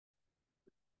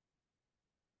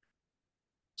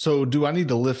So, do I need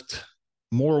to lift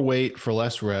more weight for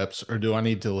less reps, or do I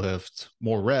need to lift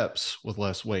more reps with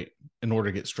less weight in order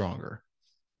to get stronger?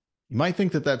 You might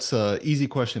think that that's an easy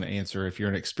question to answer if you're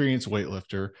an experienced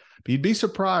weightlifter, but you'd be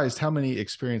surprised how many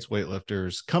experienced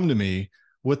weightlifters come to me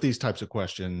with these types of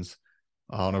questions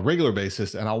on a regular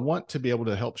basis. And I want to be able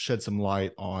to help shed some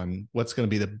light on what's going to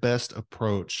be the best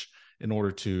approach in order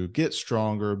to get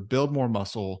stronger, build more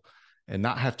muscle, and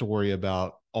not have to worry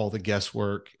about all the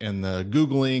guesswork and the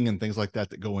Googling and things like that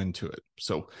that go into it.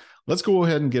 So let's go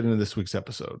ahead and get into this week's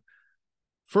episode.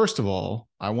 First of all,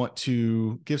 I want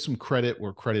to give some credit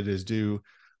where credit is due.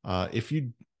 If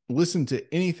you listen to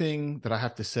anything that I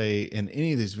have to say in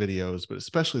any of these videos, but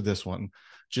especially this one,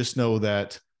 just know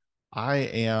that I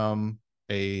am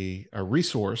a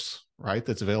resource, right,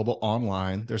 that's available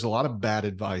online. There's a lot of bad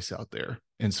advice out there.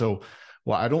 And so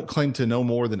while I don't claim to know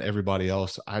more than everybody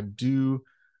else, I do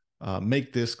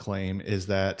make this claim is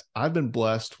that I've been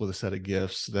blessed with a set of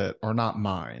gifts that are not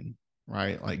mine,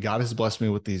 right? Like God has blessed me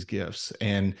with these gifts,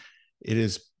 and it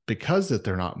is because that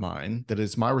they're not mine that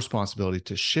it's my responsibility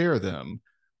to share them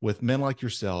with men like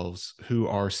yourselves who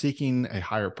are seeking a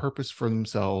higher purpose for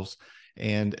themselves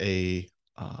and a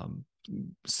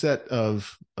set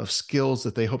of skills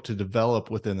that they hope to develop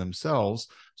within themselves,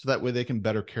 so that way they can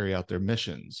better carry out their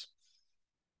missions.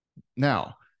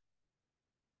 Now,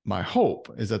 my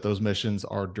hope is that those missions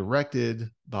are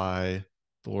directed by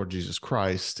the Lord Jesus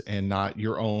Christ and not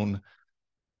your own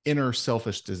inner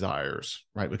selfish desires,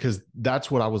 right? Because that's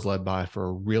what I was led by for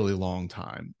a really long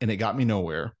time, and it got me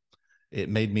nowhere. It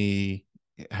made me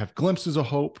have glimpses of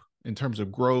hope in terms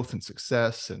of growth and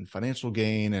success and financial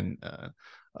gain and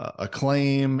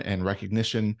acclaim and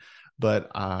recognition.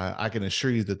 But I can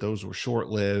assure you that those were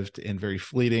short-lived and very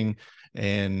fleeting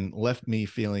and left me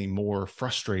feeling more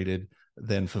frustrated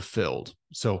than fulfilled.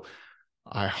 So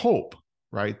I hope,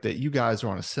 right, that you guys are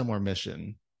on a similar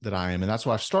mission that I am. And that's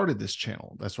why I've started this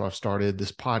channel. That's why I've started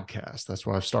this podcast. That's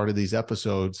why I've started these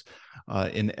episodes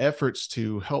in efforts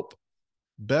to help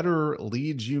better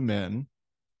lead you men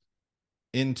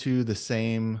into the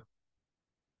same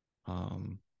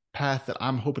path that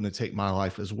I'm hoping to take my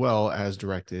life as well, as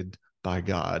directed by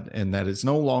God. And that it's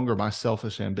no longer my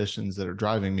selfish ambitions that are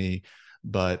driving me,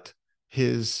 but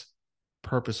his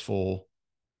purposeful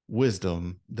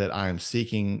wisdom that I am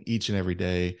seeking each and every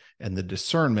day, and the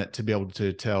discernment to be able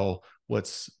to tell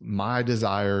what's my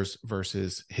desires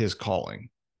versus his calling.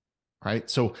 Right.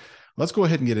 So let's go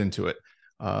ahead and get into it.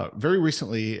 Very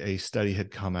recently, a study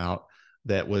had come out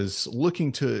that was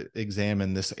looking to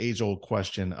examine this age-old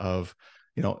question of,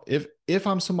 if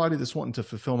I'm somebody that's wanting to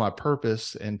fulfill my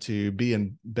purpose and to be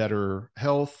in better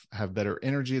health, have better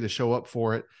energy to show up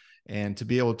for it, and to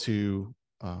be able to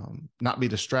not be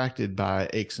distracted by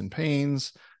aches and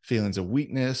pains, feelings of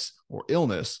weakness or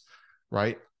illness,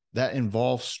 right? That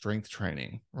involves strength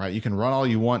training, right? You can run all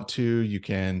you want to, you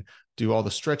can do all the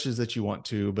stretches that you want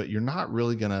to, but you're not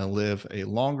really going to live a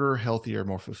longer, healthier,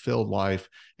 more fulfilled life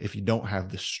if you don't have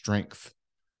the strength,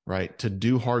 right, to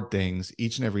do hard things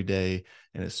each and every day,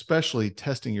 and especially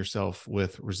testing yourself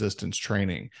with resistance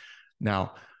training.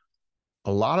 Now,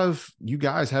 a lot of you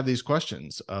guys have these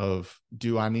questions of,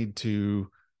 do I need to,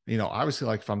 obviously,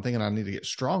 like if I'm thinking I need to get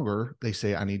stronger, they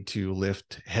say I need to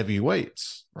lift heavy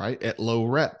weights, right, at low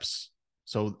reps.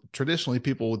 So traditionally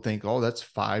people would think, oh, that's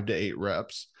 5 to 8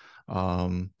 reps,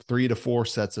 3 to 4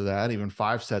 sets of that, even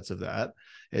 5 sets of that.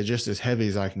 It's just as heavy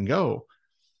as I can go.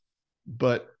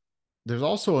 But there's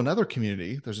also another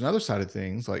community. There's another side of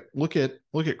things. Like look at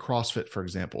CrossFit, for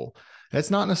example.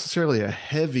 That's not necessarily a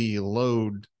heavy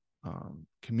load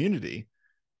community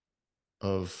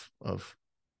of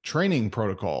training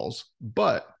protocols,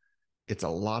 but it's a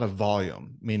lot of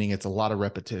volume, meaning it's a lot of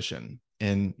repetition.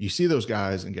 And you see those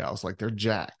guys and gals, like they're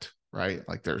jacked, right?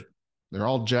 Like they're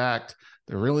all jacked.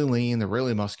 They're really lean. They're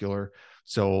really muscular.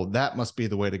 So that must be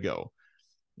the way to go.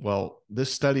 Well,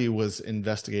 this study was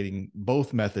investigating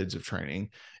both methods of training,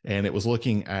 and it was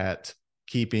looking at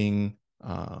keeping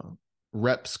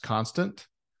reps constant,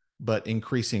 but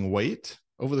increasing weight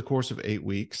over the course of 8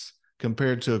 weeks,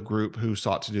 compared to a group who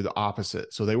sought to do the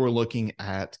opposite. So they were looking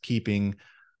at keeping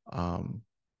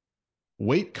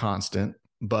weight constant,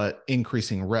 but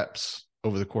increasing reps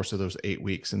over the course of those 8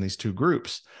 weeks in these two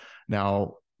groups.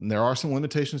 Now, there are some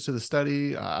limitations to the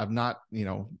study. I've not,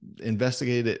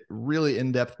 investigated it really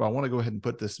in depth, but I want to go ahead and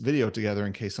put this video together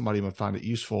in case somebody would find it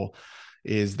useful.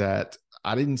 Is that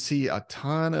I didn't see a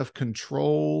ton of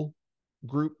control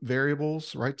group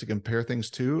variables, right, to compare things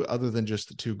to, other than just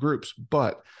the two groups.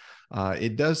 But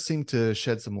it does seem to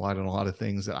shed some light on a lot of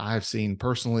things that I've seen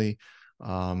personally,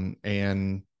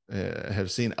 and have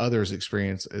seen others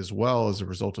experience as well as a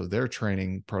result of their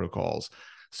training protocols.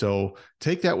 So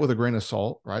take that with a grain of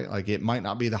salt, right? Like it might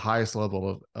not be the highest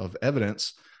level of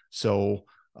evidence. So,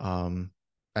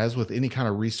 as with any kind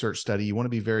of research study, you want to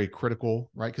be very critical,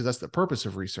 right? Because that's the purpose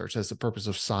of research. That's the purpose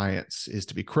of science, is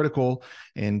to be critical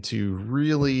and to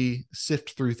really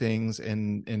sift through things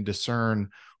and discern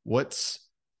what's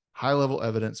high level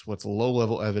evidence, what's low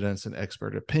level evidence, and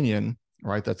expert opinion,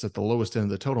 right? That's at the lowest end of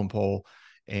the totem pole.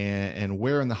 And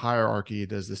where in the hierarchy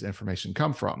does this information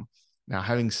come from? Now,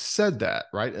 having said that,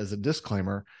 right, as a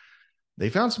disclaimer, they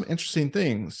found some interesting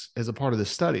things as a part of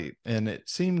this study. And it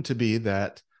seemed to be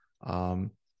that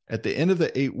at the end of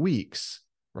the 8 weeks,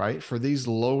 right, for these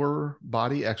lower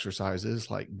body exercises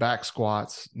like back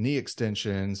squats, knee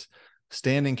extensions,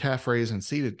 standing calf raise, and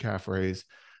seated calf raise,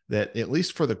 that at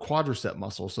least for the quadricep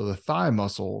muscle, so the thigh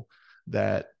muscle,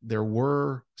 that there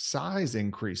were size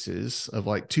increases of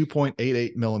like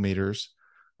 2.88 millimeters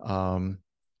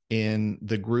in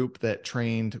the group that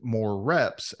trained more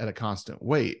reps at a constant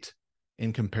weight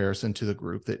in comparison to the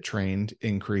group that trained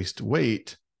increased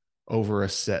weight over a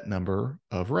set number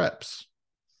of reps.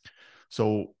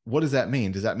 So what does that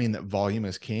mean? Does that mean that volume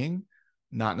is king?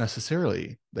 Not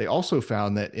necessarily. They also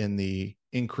found that in the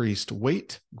increased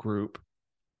weight group,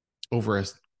 over a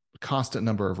constant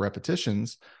number of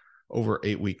repetitions over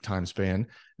 8-week time span,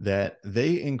 that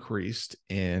they increased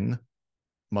in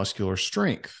muscular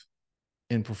strength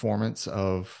in performance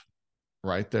of,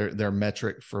 right, their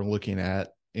metric for looking at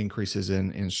increases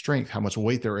in strength, how much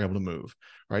weight they're able to move,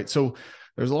 right? So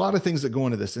there's a lot of things that go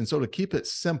into this. And so to keep it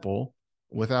simple,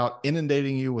 without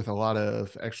inundating you with a lot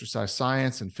of exercise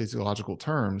science and physiological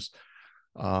terms,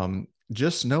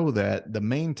 just know that the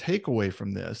main takeaway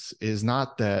from this is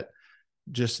not that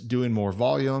just doing more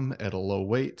volume at a low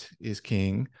weight is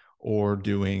king, or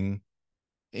doing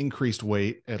increased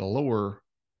weight at a lower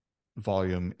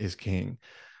volume is king.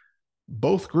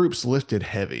 Both groups lifted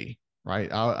heavy,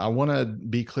 right? I want to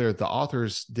be clear. The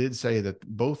authors did say that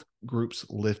both groups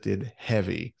lifted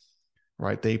heavy,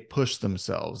 right? They pushed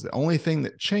themselves. The only thing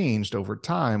that changed over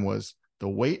time was the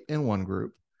weight in one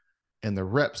group and the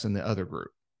reps in the other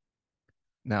group.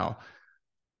 Now,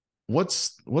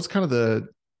 what's kind of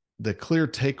the clear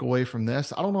takeaway from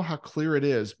this? I don't know how clear it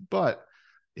is, but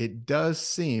it does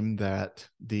seem that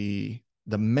the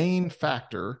main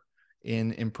factor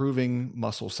in improving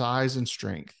muscle size and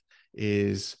strength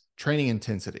is training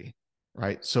intensity,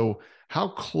 right? So how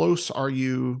close are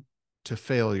you to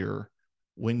failure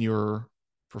when you're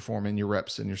performing your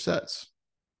reps and your sets,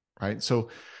 right? So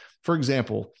for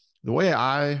example, the way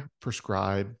I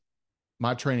prescribe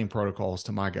my training protocols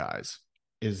to my guys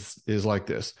is like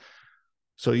this.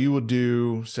 So you would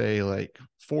do, say, like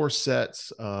 4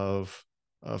 sets of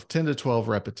 10 to 12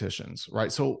 repetitions,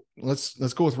 right? So let's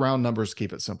go with round numbers to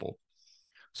keep it simple.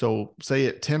 So say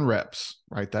at 10 reps,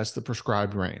 right? That's the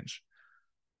prescribed range.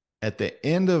 At the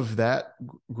end of that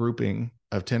grouping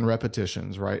of 10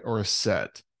 repetitions, right, or a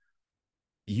set,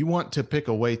 you want to pick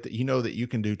a weight that you know that you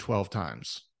can do 12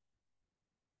 times.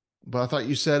 But I thought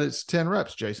you said it's 10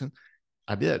 reps, Jason.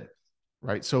 I did,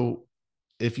 right? So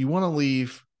if you want to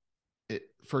leave,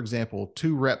 for example,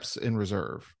 2 reps in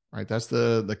reserve, right? That's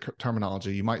the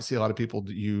terminology. You might see a lot of people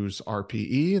use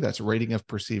RPE. That's rating of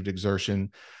perceived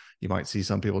exertion. You might see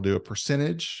some people do a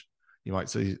percentage. You might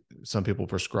see some people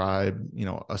prescribe,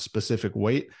 a specific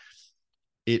weight.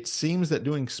 It seems that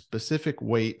doing specific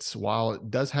weights, while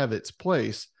it does have its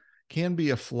place, can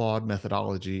be a flawed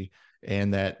methodology,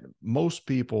 and that most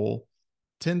people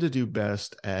tend to do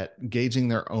best at gauging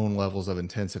their own levels of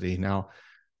intensity. Now,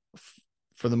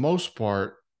 for the most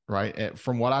part, right,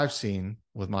 from what I've seen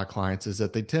with my clients, is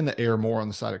that they tend to err more on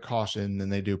the side of caution than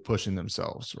they do pushing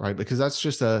themselves, right? Because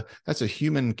that's a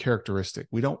human characteristic.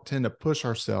 We don't tend to push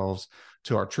ourselves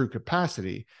to our true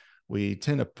capacity. We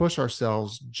tend to push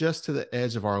ourselves just to the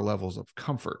edge of our levels of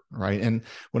comfort, right? And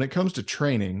when it comes to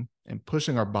training and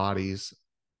pushing our bodies,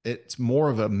 it's more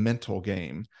of a mental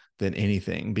game than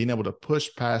anything, being able to push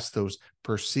past those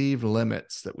perceived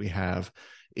limits that we have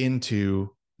into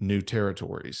new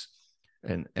territories.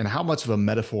 And how much of a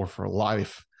metaphor for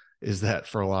life is that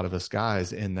for a lot of us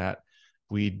guys, in that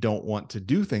we don't want to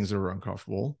do things that are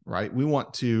uncomfortable, right? We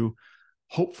want to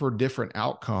hope for different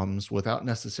outcomes without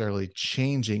necessarily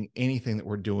changing anything that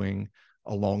we're doing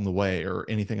along the way or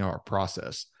anything in our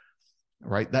process,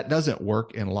 right? That doesn't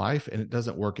work in life, and it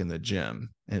doesn't work in the gym.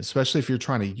 And especially if you're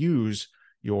trying to use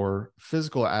your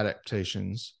physical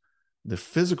adaptations, the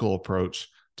physical approach,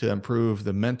 to improve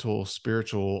the mental,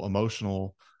 spiritual,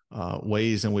 emotional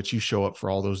ways in which you show up for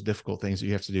all those difficult things that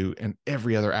you have to do in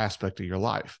every other aspect of your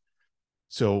life.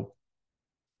 So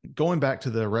going back to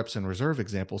the reps in reserve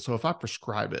example. So if I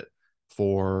prescribe it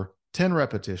for 10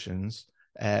 repetitions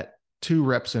at 2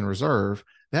 reps in reserve,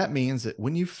 that means that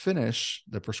when you finish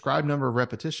the prescribed number of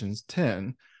repetitions,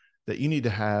 10, that you need to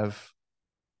have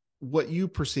what you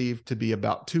perceive to be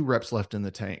about 2 reps left in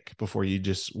the tank before you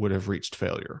just would have reached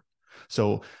failure.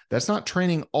 So that's not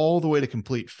training all the way to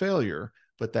complete failure,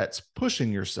 but that's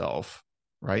pushing yourself,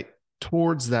 right,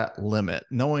 towards that limit,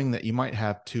 knowing that you might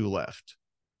have 2 left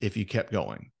if you kept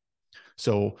going.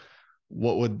 So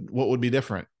what would be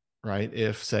different, right?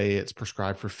 If, say, it's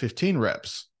prescribed for 15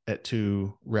 reps at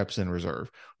 2 reps in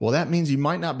reserve. Well, that means you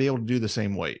might not be able to do the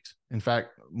same weight. In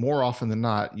fact, more often than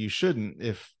not, you shouldn't.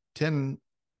 If 10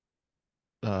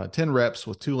 reps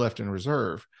with 2 left in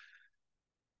reserve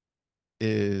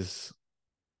is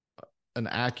an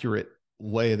accurate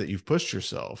way that you've pushed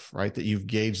yourself, right? That you've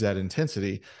gauged that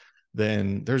intensity,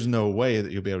 then there's no way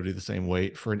that you'll be able to do the same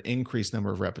weight for an increased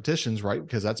number of repetitions, right?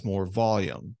 Because that's more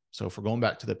volume. So if we're going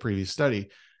back to the previous study,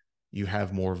 you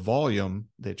have more volume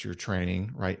that you're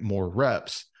training, right? More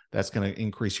reps, that's going to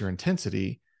increase your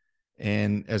intensity.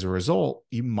 And as a result,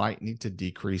 you might need to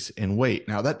decrease in weight.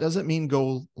 Now, that doesn't mean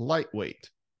go lightweight,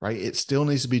 right? It still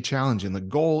needs to be challenging. The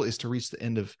goal is to reach the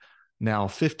end of now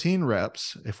 15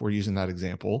 reps, if we're using that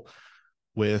example,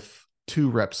 with 2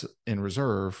 reps in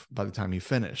reserve by the time you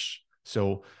finish.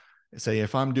 So say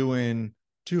if I'm doing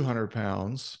 200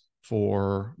 pounds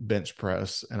for bench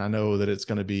press, and I know that it's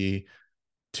going to be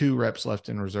 2 reps left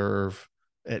in reserve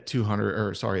at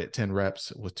 10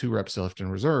 reps with 2 reps left in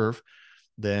reserve,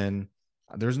 then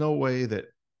there's no way that,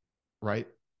 right,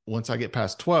 once I get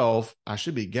past 12, I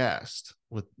should be gassed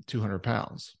with 200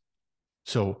 pounds.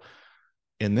 So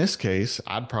in this case,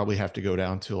 I'd probably have to go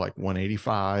down to like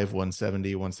 185,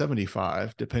 170,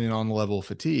 175, depending on the level of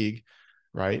fatigue,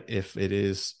 right? If it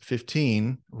is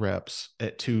 15 reps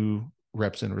at 2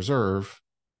 reps in reserve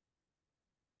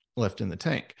left in the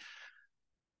tank.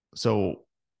 So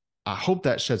I hope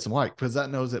that sheds some light, because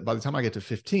that knows that by the time I get to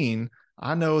 15,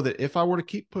 I know that if I were to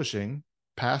keep pushing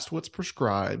past what's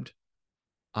prescribed,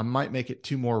 I might make it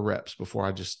 2 more reps before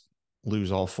I just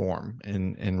lose all form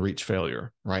and reach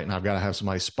failure, right? And I've got to have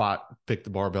somebody pick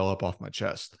the barbell up off my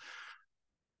chest.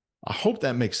 I hope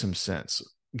that makes some sense.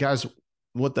 Guys,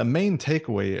 what the main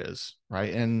takeaway is,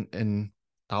 right? And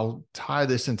I'll tie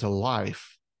this into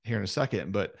life here in a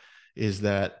second, but is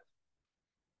that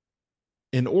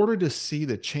in order to see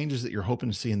the changes that you're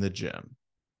hoping to see in the gym,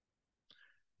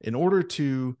 in order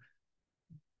to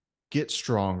get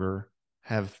stronger,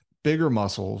 have bigger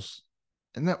muscles,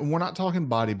 and that we're not talking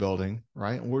bodybuilding,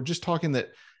 right? We're just talking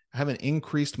that have an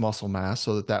increased muscle mass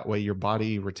so that way your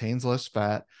body retains less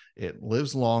fat, it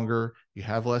lives longer, you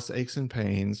have less aches and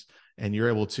pains, and you're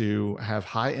able to have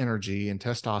high energy and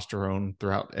testosterone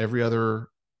throughout every other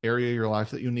area of your life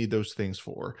that you need those things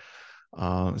for.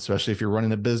 Especially if you're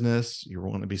running a business, you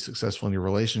want to be successful in your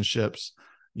relationships,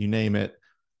 you name it.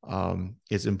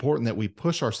 It's important that we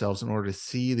push ourselves in order to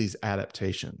see these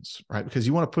adaptations, right? Because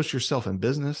you want to push yourself in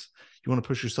business. You want to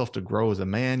push yourself to grow as a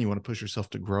man. You want to push yourself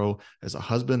to grow as a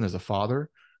husband, as a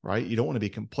father, right? You don't want to be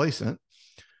complacent.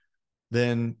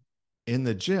 Then in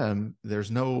the gym, there's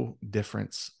no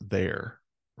difference there,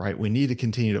 right? We need to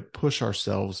continue to push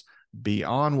ourselves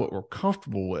beyond what we're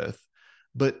comfortable with,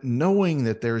 but knowing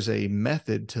that there's a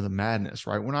method to the madness,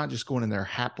 right? We're not just going in there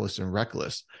hapless and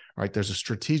reckless, right? There's a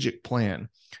strategic plan,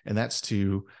 and that's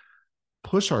to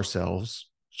push ourselves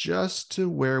just to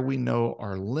where we know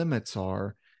our limits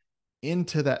are,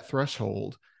 into that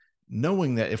threshold,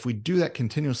 knowing that if we do that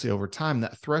continuously over time,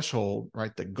 that threshold,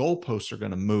 right, the goalposts are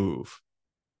going to move.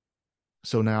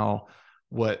 So now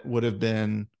what would have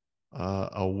been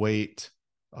a weight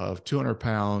of 200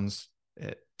 pounds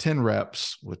at 10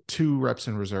 reps with 2 reps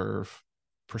in reserve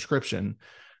prescription,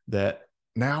 that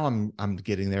now I'm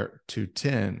getting there to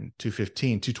 10,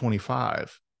 215,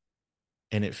 225.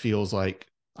 And it feels like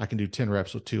I can do 10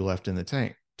 reps with 2 left in the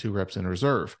tank, 2 reps in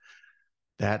reserve.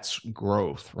 That's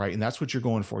growth, right? And that's what you're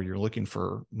going for. You're looking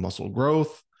for muscle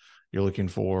growth. You're looking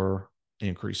for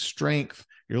increased strength.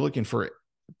 You're looking for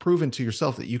proving to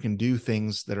yourself that you can do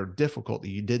things that are difficult that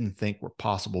you didn't think were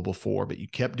possible before, but you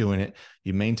kept doing it.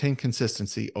 You maintained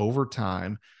consistency over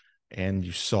time, and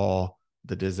you saw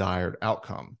the desired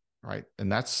outcome, right?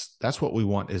 And that's what we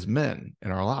want as men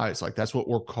in our lives. Like, that's what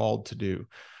we're called to do.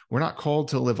 We're not called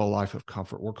to live a life of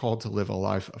comfort. We're called to live a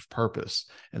life of purpose.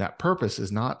 And that purpose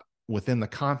is not within the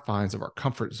confines of our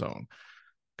comfort zone.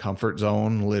 Comfort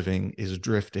zone living is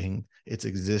drifting, it's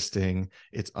existing,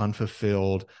 it's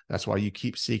unfulfilled. That's why you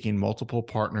keep seeking multiple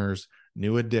partners,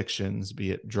 new addictions,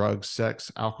 be it drugs,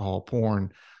 sex, alcohol,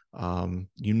 porn,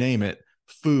 you name it,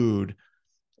 food,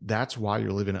 that's why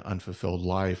you're living an unfulfilled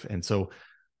life. And so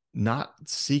not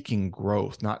seeking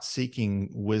growth, not seeking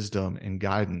wisdom and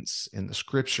guidance in the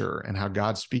scripture and how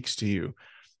God speaks to you,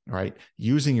 right?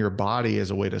 Using your body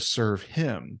as a way to serve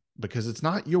him, because it's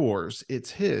not yours,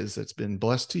 it's his that's been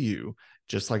blessed to you,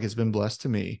 just like it's been blessed to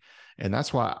me. And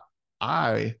that's why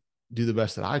I do the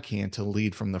best that I can to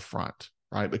lead from the front,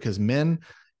 right? Because men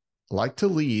like to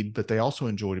lead, but they also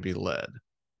enjoy to be led,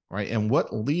 right? And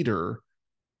what leader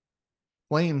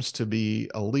claims to be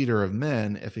a leader of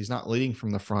men if he's not leading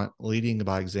from the front, leading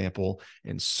by example,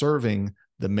 and serving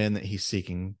the men that he's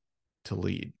seeking to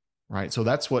lead, right? So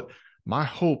that's what my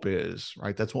hope is,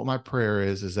 right? That's what my prayer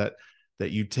is that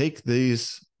you take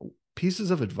these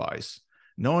pieces of advice,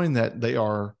 knowing that they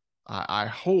are, I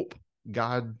hope,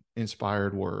 God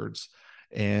inspired words,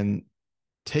 and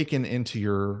taken into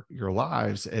your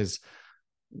lives as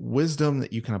wisdom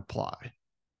that you can apply.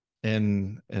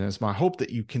 And it's my hope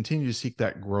that you continue to seek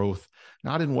that growth,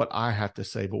 not in what I have to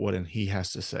say, but what in he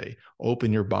has to say.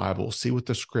 Open your Bible, see what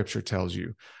the scripture tells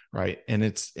you, right? And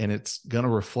it's going to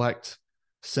reflect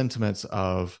sentiments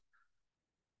of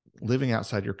living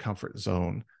outside your comfort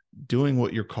zone, doing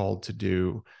what you're called to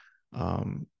do,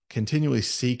 continually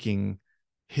seeking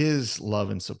his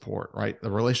love and support, right? The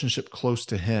relationship close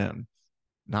to him,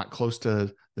 not close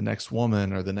to the next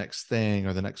woman or the next thing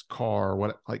or the next car, or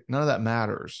what, like none of that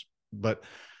matters, but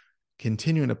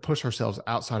continuing to push ourselves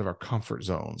outside of our comfort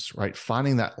zones, right?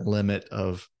 Finding that limit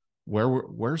of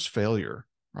where's failure,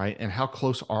 right? And how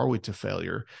close are we to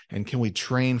failure? And can we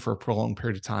train for a prolonged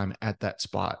period of time at that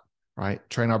spot, right?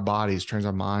 Train our bodies, train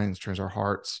our minds, train our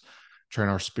hearts, train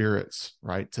our spirits,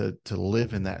 right? To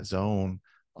live in that zone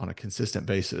on a consistent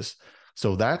basis.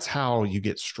 So that's how you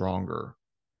get stronger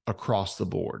across the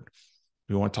board.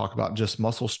 We want to talk about just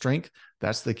muscle strength.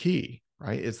 That's the key,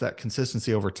 right? It's that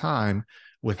consistency over time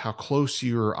with how close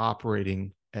you're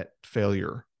operating at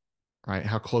failure, right?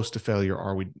 How close to failure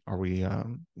are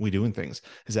we doing things?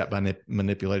 Is that by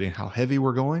manipulating how heavy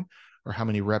we're going or how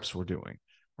many reps we're doing,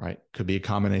 right? Could be a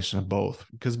combination of both,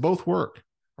 because both work,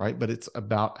 right? But it's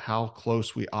about how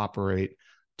close we operate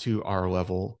to our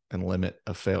level and limit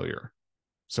of failure.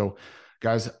 So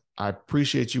guys, I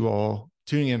appreciate you all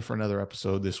tuning in for another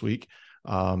episode this week.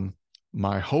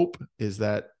 My hope is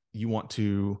that you want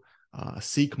to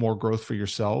seek more growth for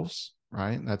yourselves,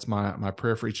 right? That's my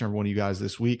prayer for each and every one of you guys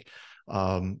this week.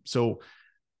 So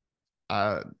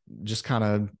just kind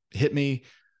of hit me.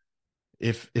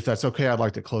 If that's okay, I'd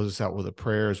like to close this out with a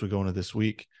prayer as we go into this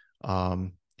week.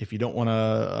 If you don't want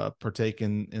to partake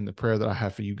in the prayer that I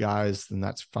have for you guys, then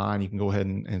that's fine. You can go ahead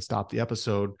and stop the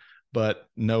episode, but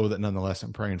know that nonetheless,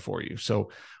 I'm praying for you.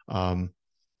 So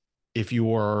if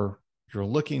you're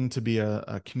looking to be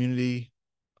a community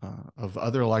of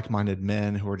other like-minded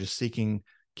men who are just seeking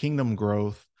kingdom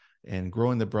growth and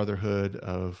growing the brotherhood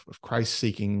of Christ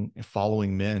seeking and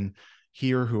following men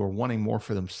here who are wanting more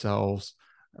for themselves,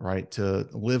 right? To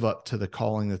live up to the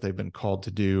calling that they've been called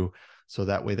to do, so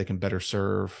that way they can better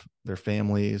serve their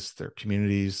families, their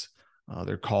communities,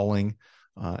 their calling,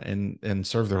 and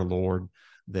serve their Lord.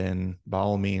 Then by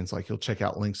all means, like, you'll check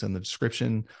out links in the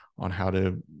description on how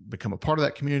to become a part of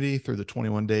that community through the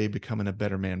 21-day Becoming a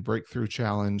Better Man Breakthrough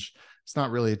Challenge. It's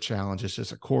not really a challenge. It's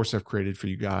just a course I've created for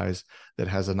you guys that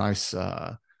has a nice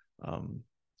kind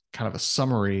of a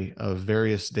summary of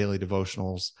various daily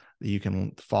devotionals that you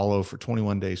can follow for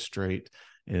 21 days straight.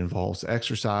 It involves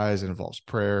exercise, it involves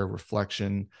prayer,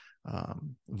 reflection,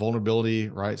 vulnerability,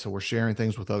 right? So we're sharing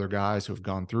things with other guys who have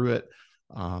gone through it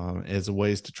as a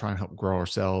ways to try and help grow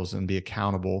ourselves and be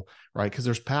accountable, right? Because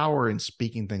there's power in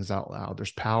speaking things out loud.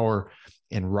 There's power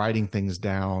in writing things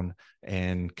down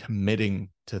and committing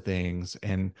to things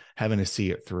and having to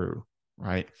see it through,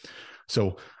 right?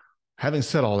 So having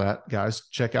said all that, guys,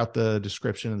 check out the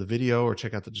description of the video or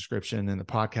check out the description in the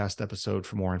podcast episode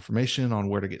for more information on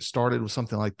where to get started with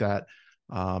something like that.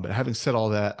 But having said all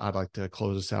that, I'd like to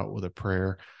close this out with a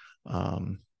prayer,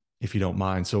 if you don't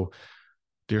mind. So,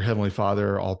 dear Heavenly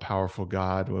Father, all-powerful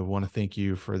God, we want to thank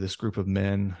you for this group of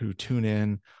men who tune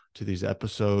in to these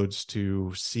episodes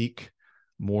to seek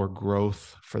more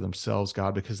growth for themselves,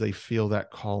 God, because they feel that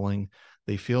calling.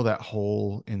 They feel that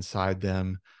hole inside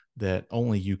them that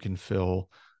only you can fill,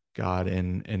 God,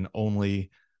 and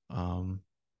only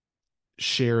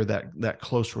share that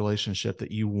close relationship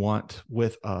that you want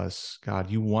with us, God.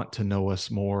 You want to know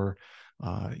us more.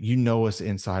 You know us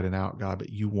inside and out, God, but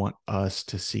you want us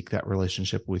to seek that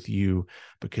relationship with you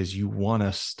because you want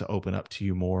us to open up to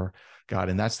you more, God.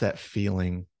 And that's that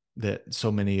feeling that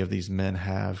so many of these men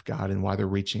have, God, and why they're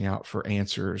reaching out for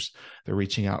answers. They're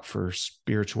reaching out for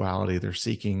spirituality. They're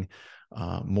seeking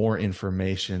more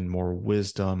information, more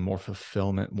wisdom, more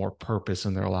fulfillment, more purpose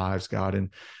in their lives, God.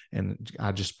 And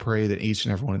I just pray that each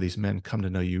and every one of these men come to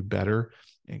know you better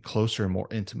and closer and more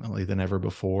intimately than ever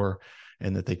before,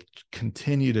 and that they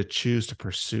continue to choose to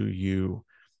pursue you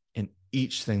in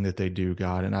each thing that they do,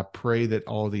 God. And I pray that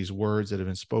all these words that have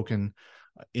been spoken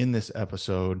in this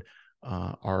episode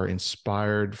are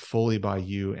inspired fully by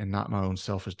you and not my own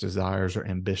selfish desires or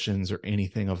ambitions or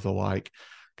anything of the like.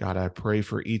 God, I pray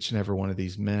for each and every one of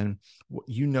these men.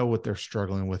 You know what they're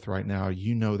struggling with right now.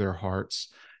 You know their hearts.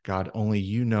 God, only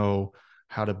you know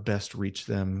how to best reach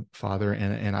them, Father.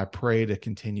 And I pray to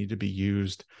continue to be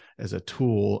used as a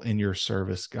tool in your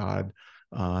service, God,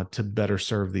 to better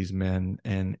serve these men.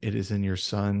 And it is in your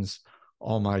Son's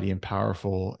almighty and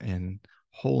powerful and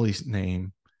holy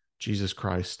name, Jesus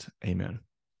Christ. Amen.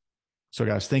 So,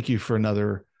 guys, thank you for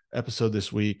another episode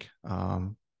this week.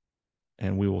 And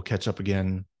we will catch up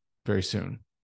again very soon.